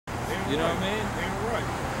You know what I mean? Ain't right.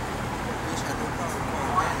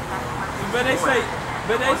 But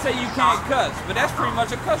they say you can't cuss. But that's pretty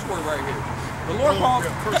much a cuss word right here.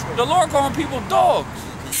 The Lord calling people dogs.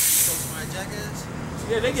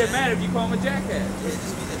 Yeah, they get mad if you call them a jackass.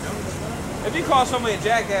 If you call somebody a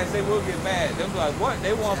jackass, they will get mad. They'll be like, what?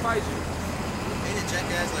 They want to fight you. Ain't a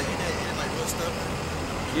jackass like, ain't it like real stubborn?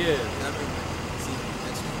 Yeah.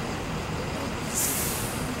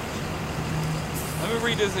 Let me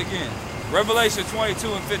read this again. Revelation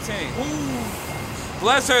 22 and 15. Ooh.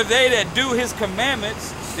 Blessed are they that do his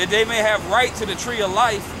commandments, that they may have right to the tree of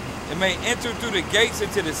life, and may enter through the gates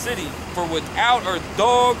into the city. For without are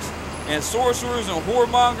dogs, and sorcerers, and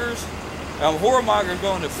whoremongers. Whoremongers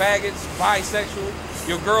going to faggots, bisexual.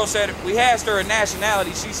 Your girl said, we asked her a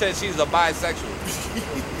nationality, she said she's a bisexual.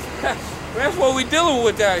 That's what we dealing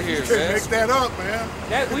with out here, man. Make that up, man.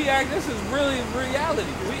 This is really reality.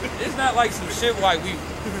 It's not like some shit like we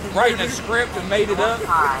writing a script and made it up.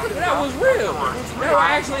 That was real. That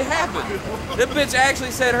actually happened. The bitch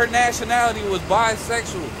actually said her nationality was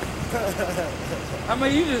bisexual. I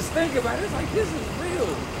mean, you just think about it. It's like, this is real.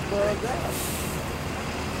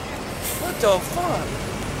 What the fuck?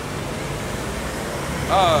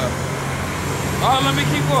 Let me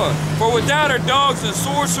keep going. For without are dogs and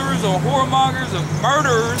sorcerers or whoremongers and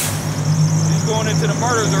murderers, he's going into the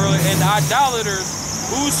murders earlier, and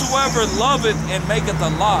idolaters, whosoever loveth and maketh a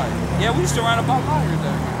lie. Yeah, we surrounded by liars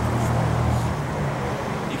out here.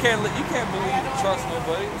 You can't believe and trust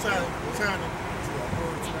nobody.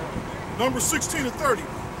 Numbers 16 and 30.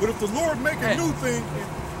 But if the Lord make a new thing,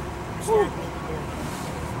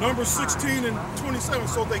 Numbers 16 and 27.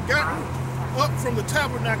 So they got up from the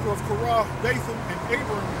tabernacle of Korah, Dathan, and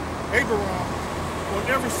Abiram on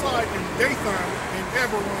every side, and Dathan and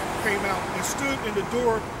Abiram came out and stood in the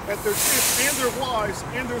door at their tents, and their wives,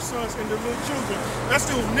 and their sons, and their little children. That's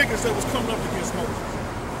those niggas that was coming up against Moses.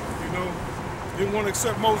 You know, didn't want to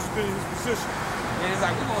accept Moses being in his position. And it's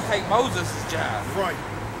like, we're going to take Moses' job. Right.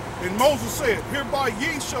 And Moses said, hereby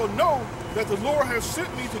ye shall know that the Lord has sent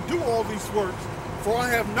me to do all these works, for I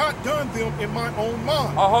have not done them in my own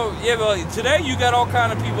mind. Oh, yeah, but today you got all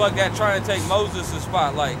kind of people like that trying to take Moses'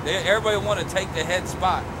 spot. Like, everybody want to take the head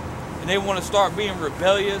spot. And they want to start being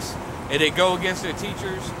rebellious, and they go against their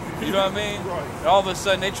teachers. You know what I mean? Right. And all of a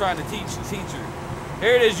sudden, they trying to teach the teacher.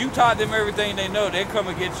 Here it is, you taught them everything they know. They come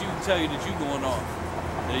against you and tell you that you going off.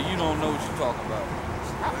 That you don't know what you're talking about.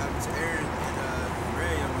 What happened to Aaron and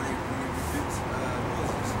Miriam when they rebuked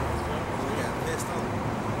Moses? They got pissed off.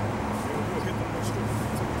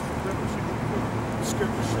 Scared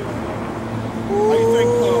the shit out of him.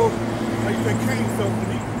 How you think Cain felt when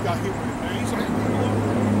he got hit with it, man? He's like,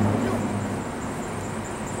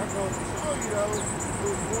 that goes to show you, though,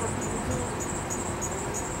 there's more people too.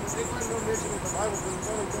 They might not mention in the Bible, but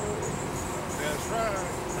that's right.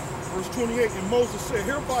 Verse 28, and Moses said,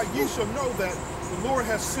 hereby ye shall know that the Lord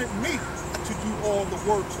has sent me to do all the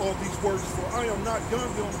works, all these works, for I am not done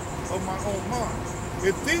them of my own mind.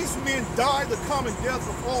 If these men die the common death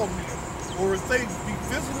of all men, or if they be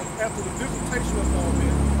visited after the visitation of all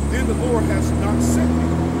men, then the Lord has not sent me.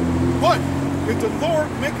 But if the Lord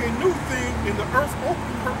make a new thing, and the earth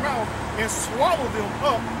open her mouth and swallow them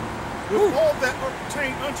up with all that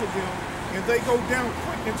pertain unto them, and they go down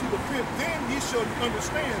quick into the pit, then ye shall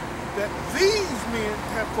understand that these men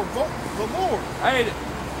have provoked the Lord. Hey,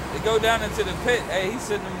 they go down into the pit. Hey, he's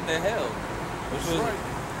sending them to hell, which was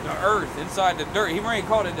the earth, inside the dirt. He already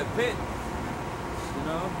called it the pit. You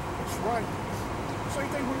know? That's right. Same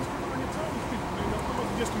thing when you tell these people, man, don't come up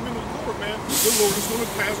against the men of the Lord, man. The Lord is going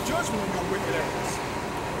to pass judgment on your wicked ass.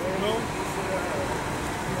 You know?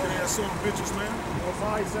 Wicked ass son of bitches, man.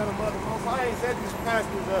 I ain't set them up. I ain't set these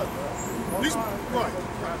pastors up, bro.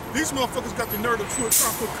 These motherfuckers got the nerve to try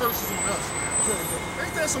to put curses on us.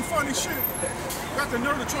 Ain't that some funny shit? Got the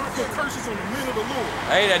nerve to try to put curses on the men of the Lord.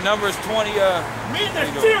 Hey, that number is 20. Men that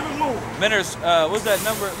fear the Lord. Miners, what's that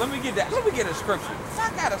number? Let me get that. Let me get a scripture. I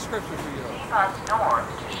got a scripture for you.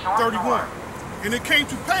 31. And it came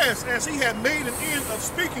to pass, as he had made an end of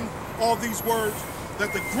speaking all these words,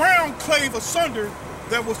 that the ground clave asunder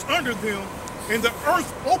that was under them, and the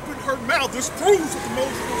earth opened her mouth. This proves that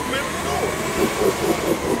Moses was meant for Lord.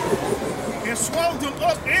 And swallowed them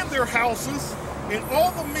up and their houses, and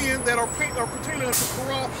all the men that are pertaining unto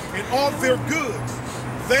Korah, and all their goods.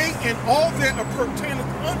 They and all that are pertaining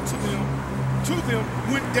unto them, to them,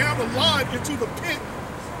 went down alive into the pit,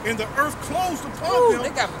 and the earth closed upon them. They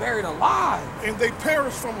got buried alive. And they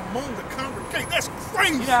perished from among the congregation. That's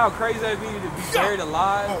crazy. You know how crazy that would be to be buried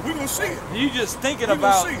alive? Oh, we're going to see it. You just thinking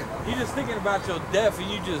about your death, and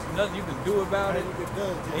you just nothing you can do about it.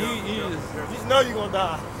 You just know you're going to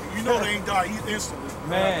die. You know they ain't die instantly.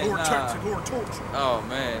 Man, Lord nah. Lord torture. Oh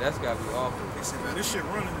man, that's gotta be awful. Man, this shit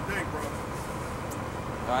running today, bro.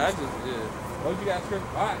 That's just What you got, script?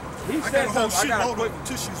 All right. He I said got a whole something. shitload of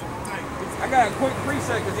tissues on the thing. I got a quick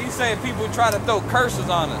preset because he's saying people try to throw curses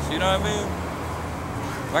on us. You know what I mean?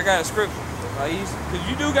 I got a script. Because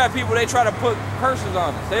you do got people, they try to put curses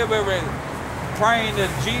on us. They'll be praying to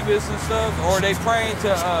Jeebus and stuff, or they praying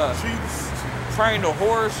to praying to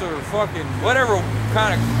horse or fucking whatever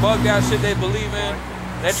kind of bugged out shit they believe in.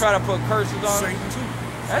 They try to put curses on us.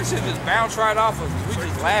 That shit just bounce right off of us. We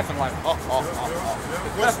just laughing like, oh.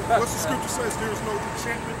 What's the scripture says? There is no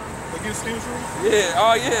enchantment against Israel? Yeah,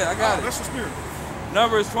 oh yeah, I got it. That's the spirit.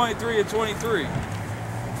 Numbers 23 and 23.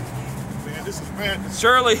 Man, this is madness.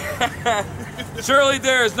 Surely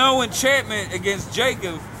there is no enchantment against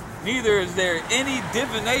Jacob, neither is there any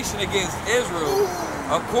divination against Israel.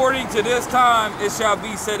 According to this time, it shall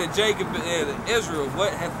be said to Jacob and Israel,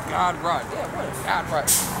 what hath God wrought? Yeah, what hath God wrought?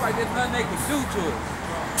 Like there's nothing they can do to us.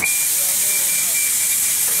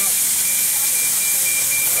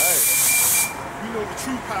 You know the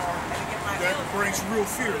true power that brings real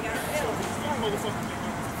fear. So you motherfuckers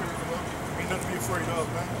ain't nothing to be afraid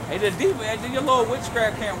of, man. Hey, the demon, your little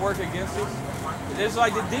witchcraft can't work against us. It's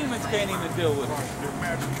like the demons can't even deal with us. They're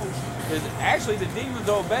magic potions. Actually, the demons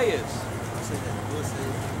obey us.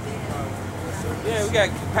 Yeah, we got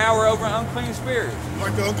power over unclean spirits.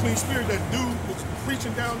 Like the unclean spirit, that dude was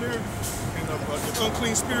preaching down there, and the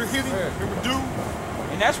unclean spirit hit him. Remember dude?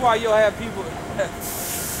 And that's why you'll have people.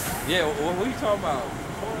 Yeah, what are you talking about?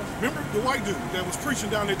 Remember the white dude that was preaching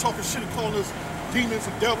down there talking shit and calling us demons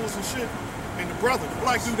and devils and shit? And the brother, the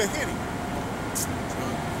black dude that hit him.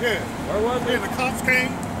 Yeah. Where was it? And the cops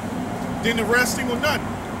came, didn't arrest him or nothing.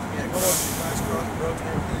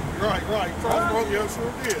 Right. Cross broke, yeah,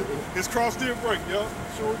 sure did. His cross did break, yeah,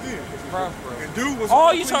 sure did. Cross broke. And dude was.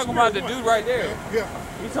 Oh, you talking about the dude right there? Yeah.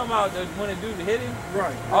 You talking about when the dude hit him?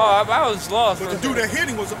 Right. Oh, I was lost. But the dude that hit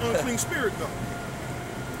him was an unclean spirit, though.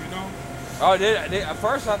 You know? Oh, at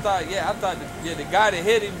first I thought the guy that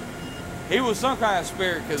hit him, he was some kind of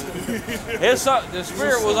spirit because the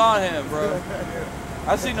spirit was on him, bro.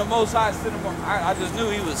 I seen the Most High send him. I just knew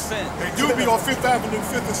he was sent. They do be on 5th Avenue,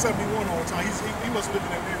 5th and 71 all the time. He must live in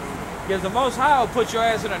that neighborhood. Because the Most High will put your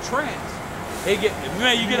ass in a trance. You get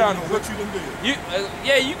on what you done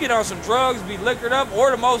did. You get on some drugs, be liquored up, or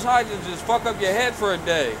the Most High just fuck up your head for a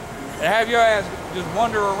day and have your ass just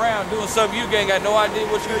wander around doing something you ain't got no idea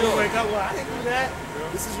what you're doing. Wake up, well, I didn't do that.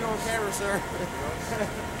 This is your own camera, sir.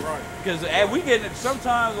 Right. Because we get it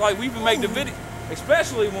sometimes, like we even make the video,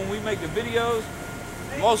 especially when we make the videos.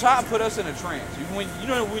 Most High put us in a trance. When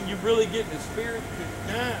you really get in the spirit,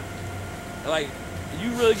 like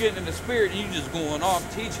you really getting in the spirit, and you just going off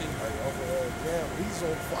teaching. Damn, he's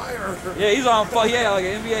on fire. Yeah, he's on fire. Yeah, like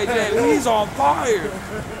an NBA jam. He's on fire.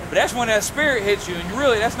 But that's when that spirit hits you, and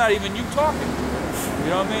that's not even you talking. You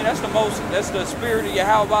know what I mean? That's the spirit of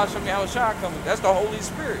Yahweh Shem Yahushua coming. That's the Holy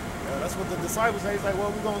Spirit. Yeah, that's what the disciples say. He's like,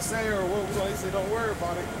 what we gonna say or what we gonna? He said, don't worry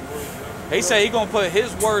about it. He say he gonna put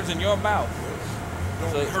his words in your mouth.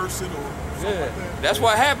 Don't rehearse it or something like that. That's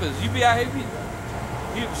what happens. You be out here,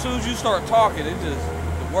 as soon as you start talking, the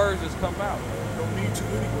words just come out. Don't need to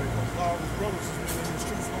anyway. A lot of his brothers has been in the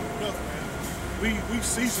streets long enough, man. We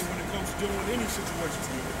seasoned when it comes to dealing with any situation.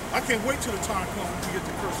 I can't wait till the time comes when we get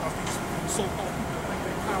to curse off these so-called people that think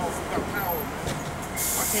they're powerful, got power, man.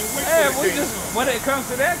 I can't wait for that day. When it comes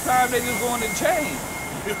to that time, they just going to change.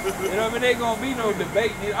 You know what I mean? There ain't gonna be no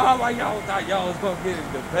debate. Oh, like y'all thought y'all was gonna get a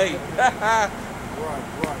debate. Right.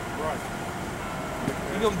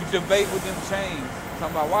 You gonna debate with them chains.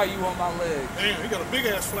 Talking about why you on my leg. Damn, he got a big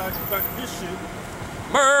ass flag in the back of his shit.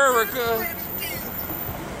 America.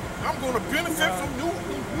 I'm gonna benefit from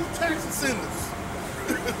new tax incentives.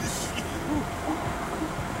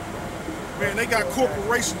 Man, they got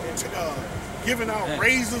corporations giving out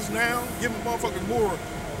raises now, giving motherfuckers more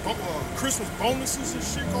Christmas bonuses and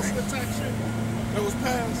shit because of the tax shit that was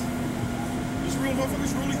passed. These real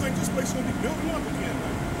motherfuckers really think this place is gonna be building up again,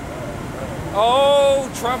 man. Oh,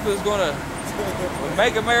 Trump is gonna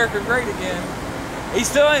make America great again. He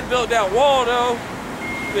still ain't built that wall though.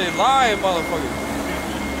 He's been lying, motherfuckers.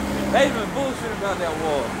 They've been bullshitting about that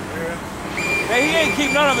wall. Yeah. Hey, he ain't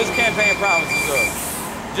keep none of his campaign promises up.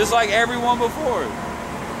 Just like everyone before.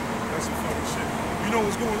 That's some funny shit. You know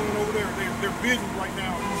what's going on over there? They're bidding right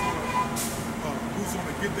now. Who's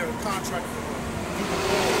gonna get their contract for the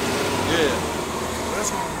wall? Yeah.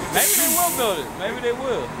 That's Maybe they will build it. Maybe they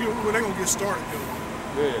will. You know, they're gonna get started building.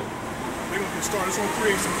 Yeah. They're gonna get started. It's gonna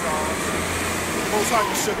create some jobs. Most high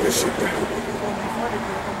can shut this shit down. It's gonna be funny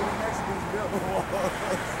because the Mexicans built the wall.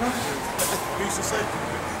 He used to say,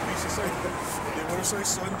 say, they want to say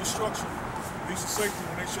sudden destruction. Least of safety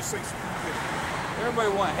when they should say something. Everybody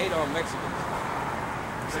want to hate on Mexicans.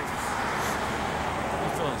 I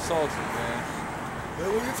feel insulted, man. But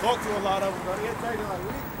when you talk to a lot of them, they like,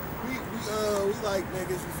 we like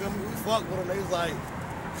niggas, you feel me? We fuck with them. They was like,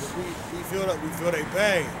 we feel they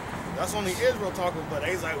bang. That's only Israel talking, but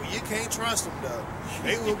they was like, well, you can't trust them though.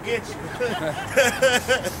 They will get you.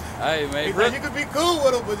 Hey man, like, you could be cool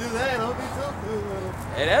with them, but just hey, don't be too cool with them.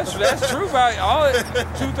 Hey, that's true about all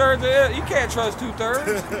 2/3 of it. You can't trust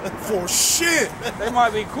 2/3. For shit. They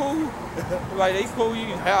might be cool. Like they cool,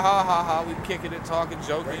 you ha ha ha ha, we kicking it, talking,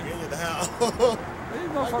 joking. Break into the house.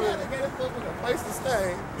 These Like, motherfuckers. yeah, they gave this motherfucker a place to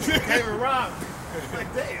stay. Can't even rob me.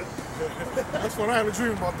 Like, damn. That's what I had a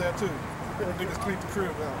dream about that too. Niggas cleaned the crib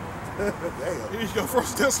out. Damn. Here you go,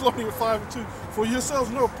 1 Thessalonians 5:2. For yourselves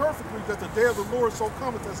know perfectly that the day of the Lord so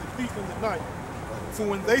cometh as a thief in the night. For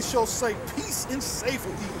when they shall say peace and safety,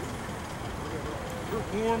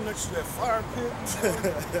 you're warm next to that fire pit.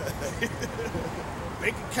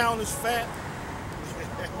 Bank account is fat.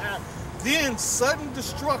 Then sudden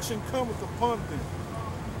destruction cometh upon them,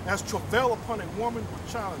 as travail upon a woman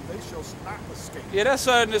with child, and they shall not escape. Yeah, that's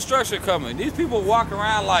sudden destruction coming. These people walk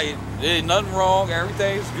around like there's nothing wrong,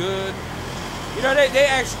 everything's good. You know,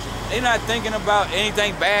 they not thinking about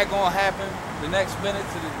anything bad gonna happen the next minute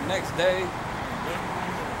to the next day.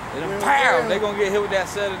 And then pow, they gonna get hit with that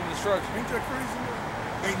sudden destruction. Ain't that crazy,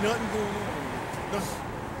 man? Ain't nothing going on. Nothing.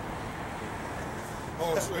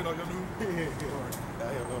 Oh, so ain't no new? I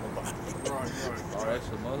ain't know nobody. Right. Oh, that's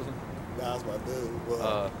your Muslim? Nah, that's my dude. But,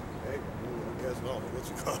 hey, I guess I don't know what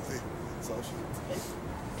you call it. Social.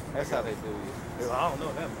 That's how they do you. I don't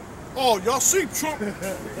know that man. Oh, y'all see Trump?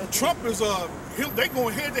 Trump is they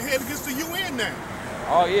going head to head against the UN now.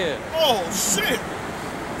 Oh yeah. Oh shit!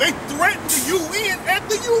 They threatened the UN at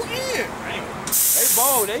the UN. They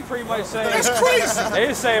bold. They pretty much saying That's crazy.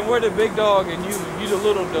 they saying we're the big dog and you the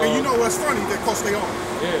little dog. And you know what's funny? Because they are.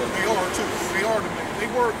 Yeah. They are too. They are the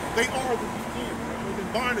UN. They've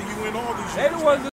been buying the UN all these years. They the ones